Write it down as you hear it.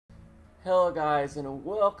Hello guys and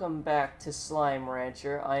welcome back to Slime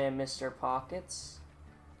Rancher. I am Mr.Pockets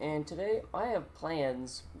and today I have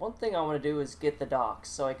plans. One thing I want to do is get the docks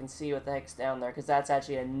so I can see what the heck's down there, because that's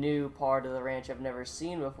actually a new part of the ranch I've never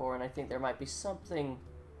seen before, and I think there might be something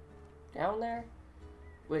down there,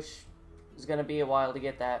 which is going to be a while to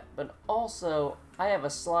get that. But also I have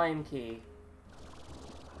a slime key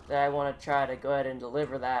that I want to try to go ahead and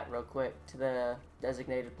deliver that real quick to the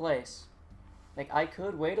designated place. Like, I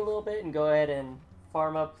could wait a little bit and go ahead and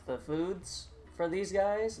farm up the foods for these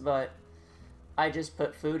guys, but I just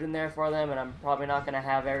put food in there for them, and I'm probably not going to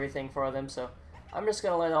have everything for them, so I'm just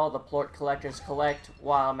going to let all the plort collectors collect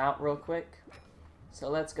while I'm out real quick. So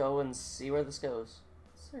let's go and see where this goes.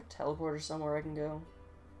 Is there a teleporter somewhere I can go?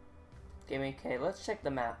 Okay, let's check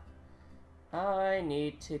the map. I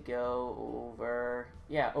need to go over...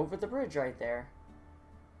 yeah, over the bridge right there.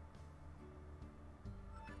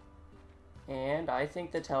 And I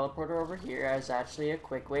think the teleporter over here is actually a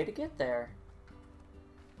quick way to get there.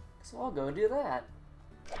 So I'll go do that.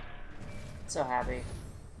 So happy.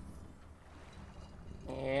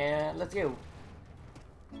 And let's go.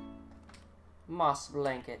 Moss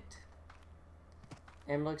blanket.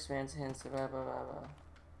 Emerald expands hints blah blah blah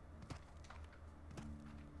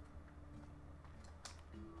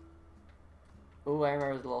blah. Ooh, I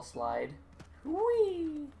remember the little slide.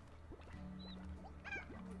 Whee!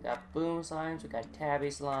 We got boom slimes, we got tabby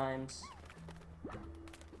slimes.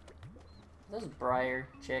 Those briar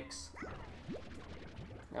chicks.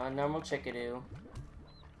 No, a normal chickadoo.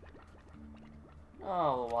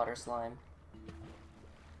 Oh, the water slime.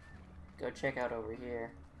 Go check out over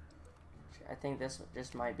here. I think this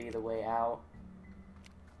just might be the way out.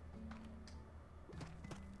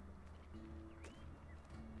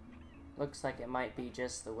 Looks like it might be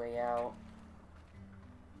just the way out.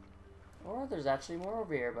 Or there's actually more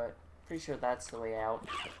over here, but pretty sure that's the way out.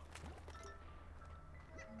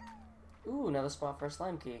 Ooh, another spot for a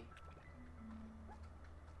slime key.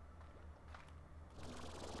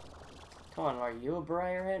 Come on, are you a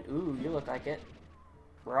briar hen? Ooh, you look like it.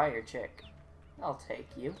 Briar chick. I'll take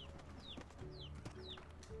you.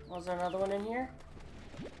 Was there another one in here?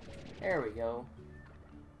 There we go.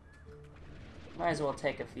 Might as well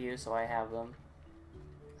take a few so I have them.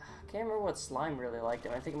 I can't remember what slime really liked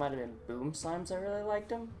him. I think it might have been boom slimes that really liked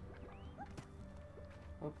him.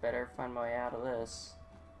 Oh, better find my way out of this.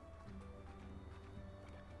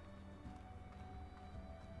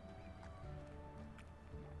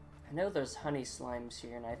 I know there's honey slimes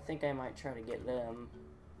here, and I think I might try to get them.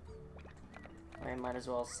 I might as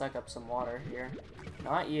well suck up some water here.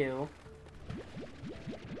 Not you.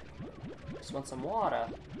 Just want some water.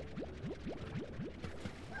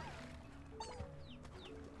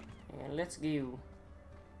 And let's go.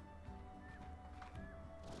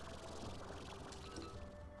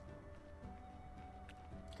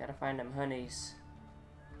 Gotta find them honeys.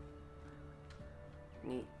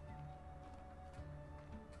 Neat.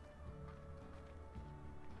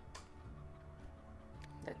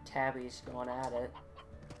 The tabby's going at it.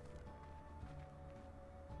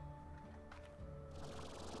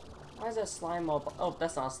 Why is that slime all... oh,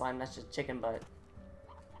 that's not slime, that's just chicken butt.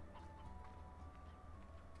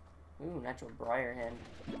 Ooh, natural briar hen.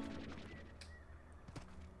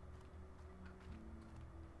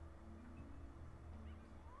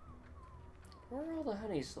 Where are all the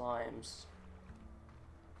honey slimes?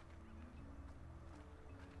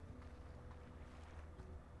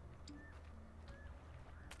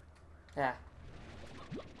 Ah.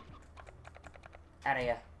 Outta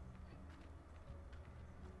here.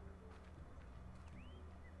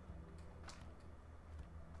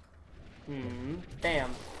 Bam.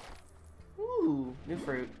 Ooh, new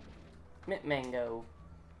fruit. Mint mango.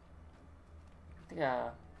 I think,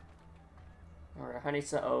 or a honey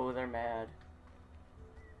oh, they're mad.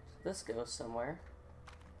 So this goes somewhere.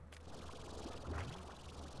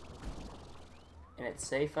 And it's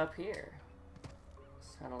safe up here.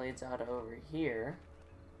 This kind of leads out over here.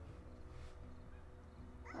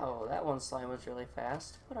 Oh, that one slime was really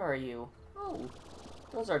fast. What are you? Oh,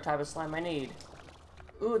 those are a type of slime I need.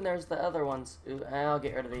 Ooh, and there's the other ones. Ooh, I'll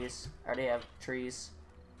get rid of these. I already have trees.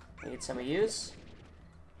 I need some of yous.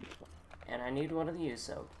 And I need one of these,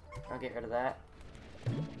 so I'll get rid of that.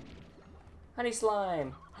 Honey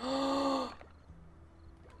slime! I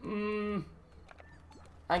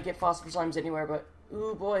can get phosphor slimes anywhere, but...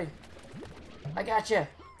 ooh, boy. I gotcha!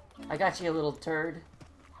 I got you, you little turd.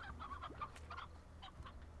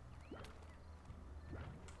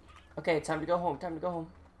 Okay, time to go home, time to go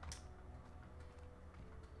home.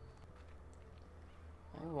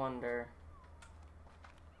 I wonder...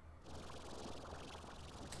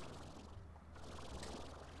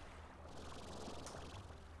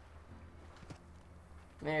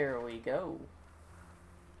 There we go.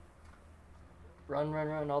 Run, run,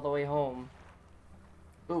 run all the way home.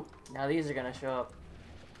 Ooh, now these are gonna show up.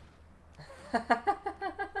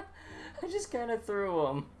 I just kind of threw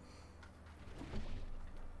them.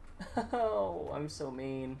 Oh, I'm so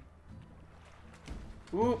mean.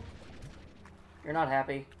 Ooh, you're not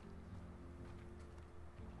happy.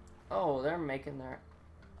 Oh, they're making their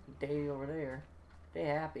day over there. They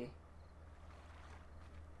happy.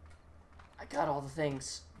 I got all the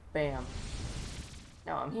things. Bam.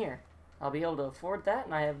 Now I'm here. I'll be able to afford that,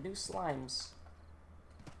 and I have new slimes.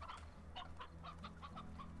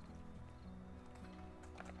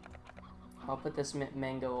 I'll put this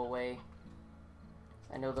mango away.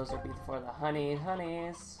 I know those will be for the honeys.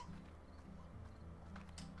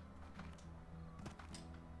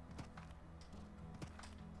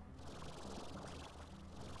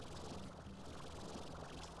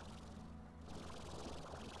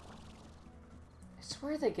 I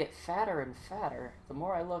swear they get fatter and fatter the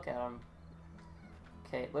more I look at them.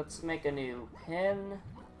 Okay, let's make a new pin.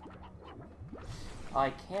 I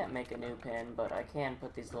can't make a new pin, but I can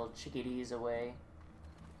put these little chickadees away.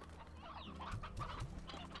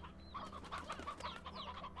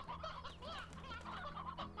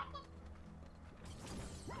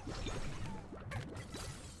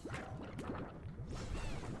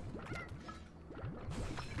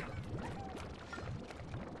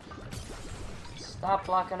 Stop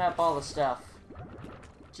blocking up all the stuff.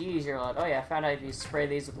 Jeez, you're like, oh yeah, I found out if you spray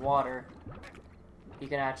these with water, you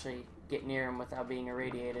can actually get near them without being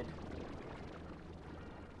irradiated.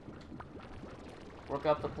 Work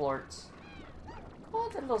up the plorts. Oh,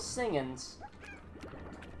 the little singins.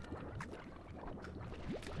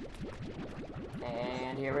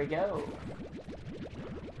 And here we go.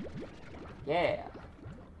 Yeah.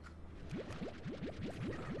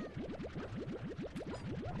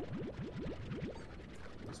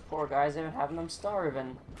 These poor guys, they've been having them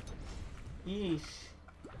starving. Yeesh.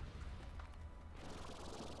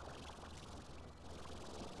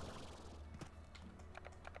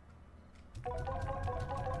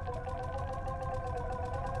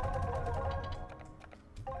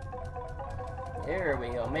 There we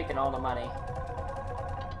go, making all the money.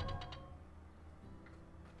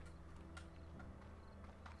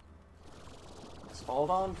 Just hold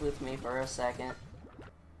on with me for a second.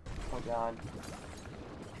 Oh god.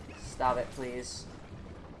 Stop it, please.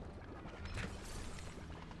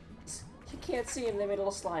 You can't see him, they made a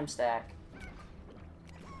little slime stack.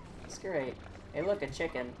 It's great. Hey look, a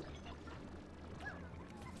chicken.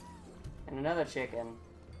 And another chicken.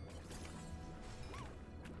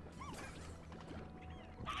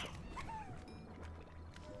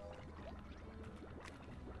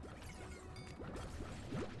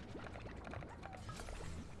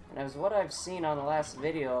 And as what I've seen on the last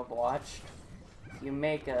video I've watched, if you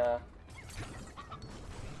make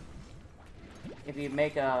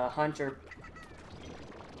a hunter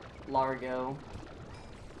largo,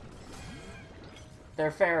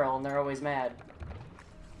 they're feral and they're always mad.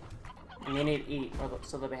 And you need to eat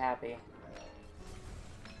so they'll be happy.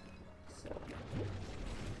 So.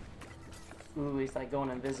 Ooh, he's like going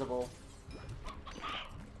invisible.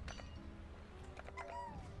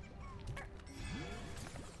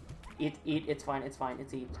 Eat, it's fine,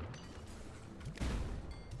 it's eat.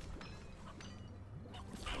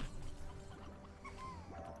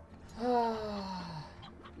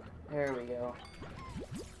 There we go.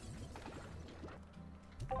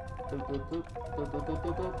 Boop, boop, boop, boop, boop, boop,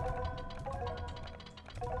 boop, boop.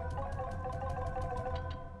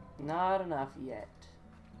 Not enough yet.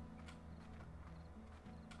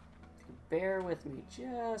 Bear with me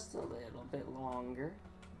just a little bit longer.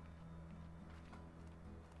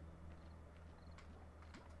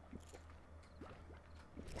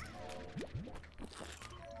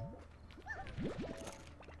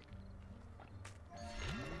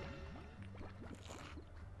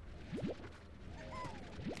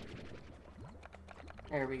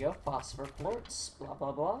 There we go, phosphor plorts, blah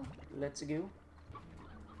blah blah. Let's go.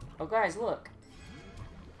 Oh guys, look.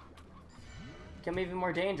 Become even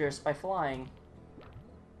more dangerous by flying.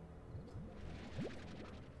 I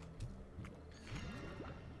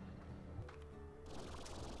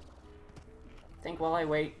think while I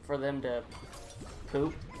wait for them to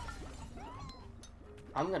poop,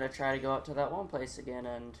 I'm gonna try to go out to that one place again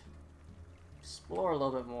and explore a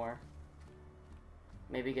little bit more.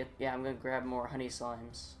 Maybe yeah, I'm gonna grab more honey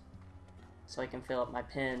slimes so I can fill up my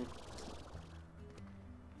pen.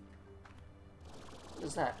 What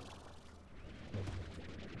is that?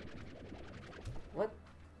 What?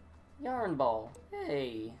 Yarn ball.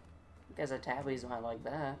 Hey. You guys are tabbies might like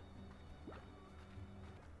that.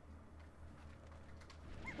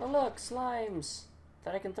 Oh look, slimes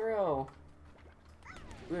that I can throw.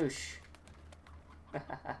 Whoosh.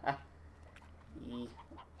 Eee,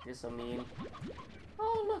 you're so mean.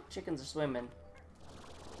 Oh look, chickens are swimming.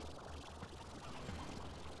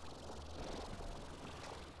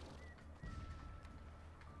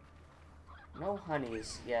 No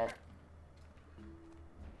honeys yet.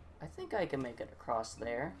 I think I can make it across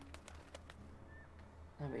there.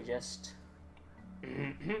 Let me just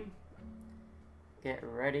get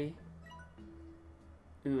ready.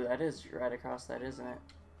 Ooh, that is right across that, isn't it?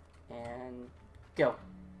 And go.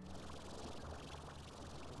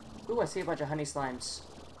 Ooh, I see a bunch of honey slimes.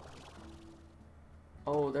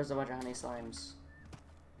 Oh, there's a bunch of honey slimes.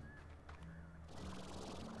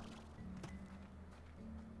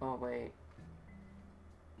 Oh, wait.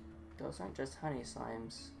 Those aren't just honey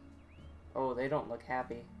slimes. Oh, they don't look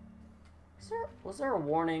happy. Was there a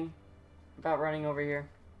warning about running over here?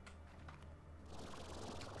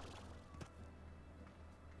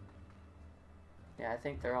 Yeah, I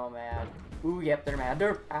think they're all mad. Ooh, yep, they're mad.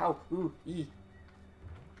 They're, ow, ooh, ee.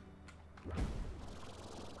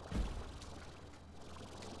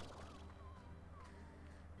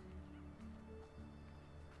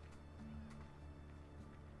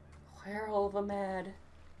 Why are all of them mad?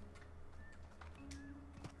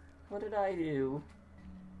 What did I do?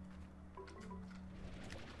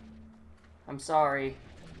 I'm sorry.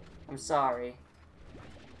 I'm sorry.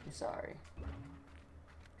 I'm sorry.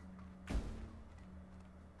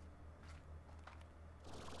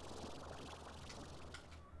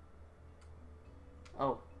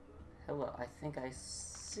 Oh, hello. I think I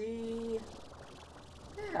see...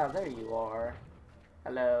 Yeah, there you are.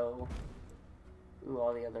 Hello. Ooh,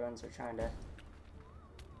 all the other ones are trying to...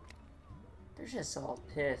 They're just all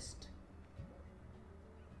pissed.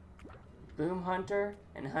 Boom Hunter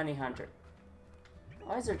and Honey Hunter.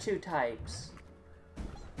 Why is there two types?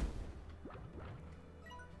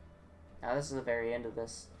 Now this is the very end of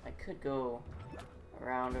this. I could go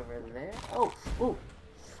around over there. Oh! Ooh!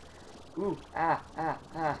 Ooh! Ah! Ah!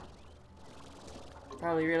 Ah!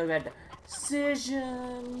 Probably really bad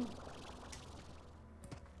decision!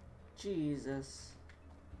 Jesus.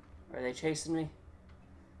 Are they chasing me?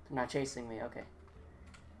 They're not chasing me, okay.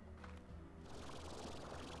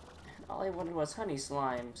 All I wanted was honey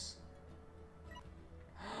slimes.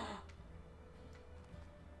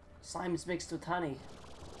 Slimes mixed with honey.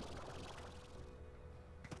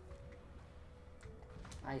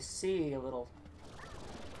 I see a little...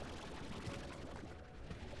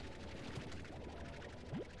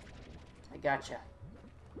 I gotcha.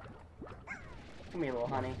 Come here, little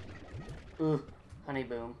honey. Ooh, honey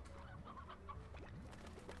boom.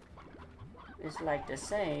 It's like the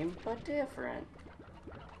same, but different.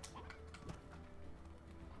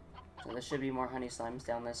 So there should be more honey slimes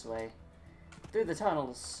down this way. Through the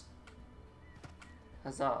tunnels.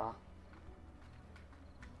 Huzzah.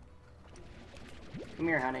 Come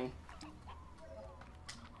here, honey.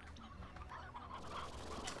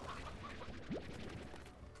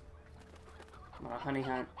 I'm on a honey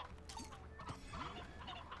hunt.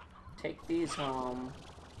 Take these home.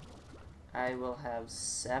 I will have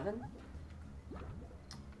 7.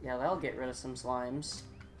 Yeah, that'll get rid of some slimes.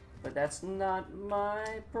 But that's not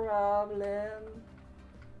my problem.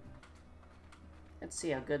 Let's see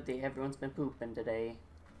how good everyone's been pooping today.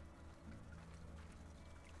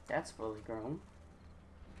 That's fully grown.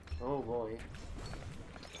 Oh boy.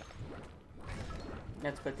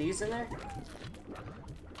 Let's put these in there.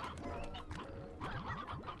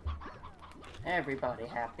 Everybody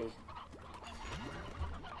happy.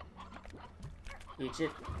 Eat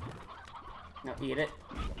it. No, eat it.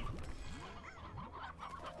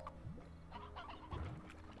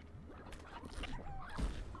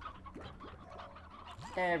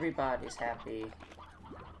 Everybody's happy.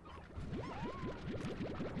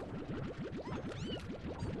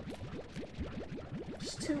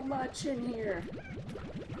 There's too much in here.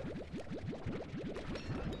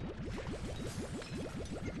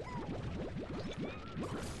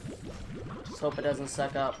 Just hope it doesn't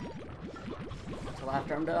suck up until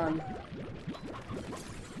after I'm done.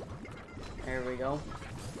 There we go.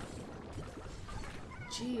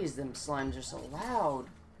 Jeez, them slimes are so loud.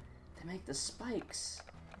 They make the spikes.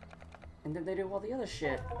 And then they do all the other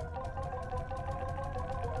shit.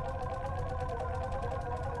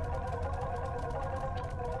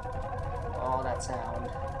 Oh, that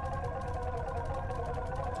sound.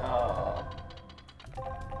 Oh.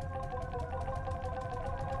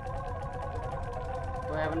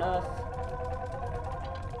 Do I have enough?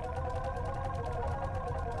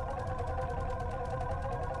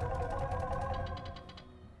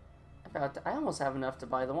 I almost have enough to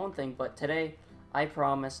buy the one thing, but today I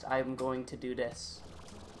promised I'm going to do this.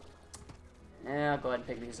 Yeah, I'll go ahead and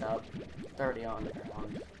pick these up. They're already on the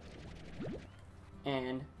ground.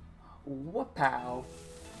 And whoop-pow.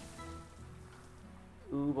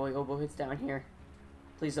 Ooh boy, oh boy, it's down here.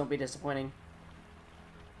 Please don't be disappointing.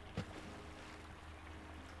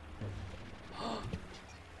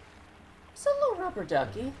 It's a little rubber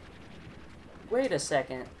ducky. Wait a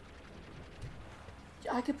second.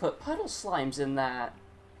 I could put puddle slimes in that.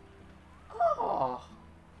 Oh.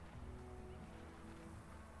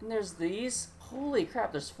 And there's these. Holy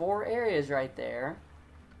crap, there's 4 areas right there.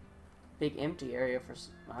 Big empty area for,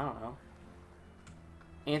 I don't know.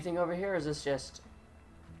 Anything over here, or is this just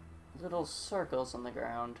little circles on the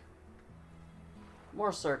ground?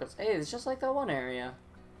 More circles. Hey, it's just like that one area.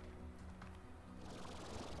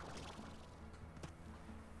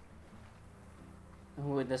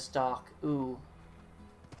 Ooh, this dock. Ooh.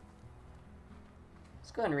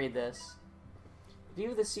 Let's go ahead and read this.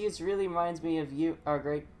 View of the seas really reminds me of you, our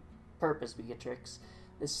great purpose, Beatrix.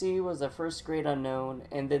 The sea was the first great unknown,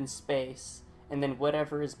 and then space, and then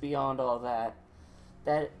whatever is beyond all that.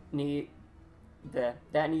 That need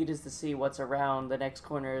is to see what's around the next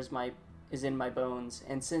corner is in my bones,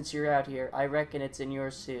 and since you're out here, I reckon it's in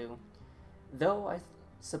yours too. Though I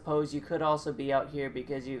suppose you could also be out here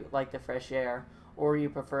because you like the fresh air, or you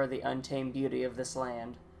prefer the untamed beauty of this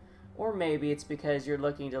land. Or maybe it's because you're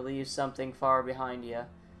looking to leave something far behind you.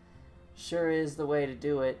 Sure is the way to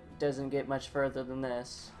do it. Doesn't get much further than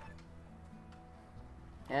this.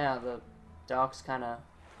 Yeah, the dock's kind of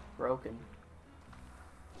broken.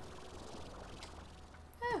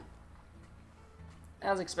 Yeah.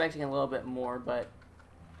 I was expecting a little bit more, but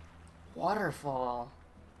waterfall.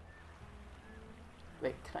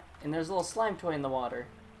 Wait, and there's a little slime toy in the water.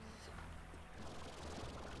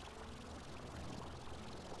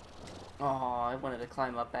 Oh, I wanted to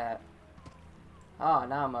climb up that. Ah,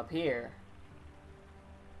 now I'm up here.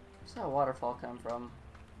 Where's that waterfall come from?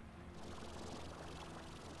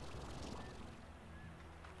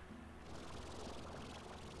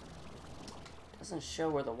 Doesn't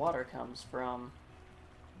show where the water comes from.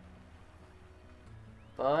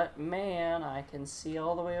 But, man, I can see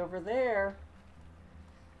all the way over there.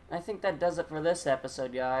 I think that does it for this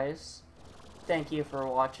episode, guys. Thank you for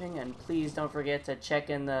watching, and please don't forget to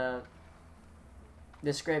check in the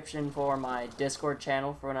description for my Discord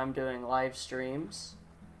channel for when I'm doing live streams.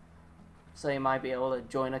 So you might be able to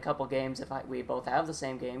join a couple games if we both have the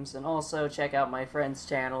same games. And also check out my friends'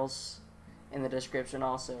 channels in the description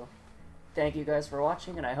also. Thank you guys for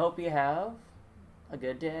watching, and I hope you have a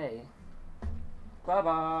good day.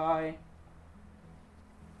 Bye-bye.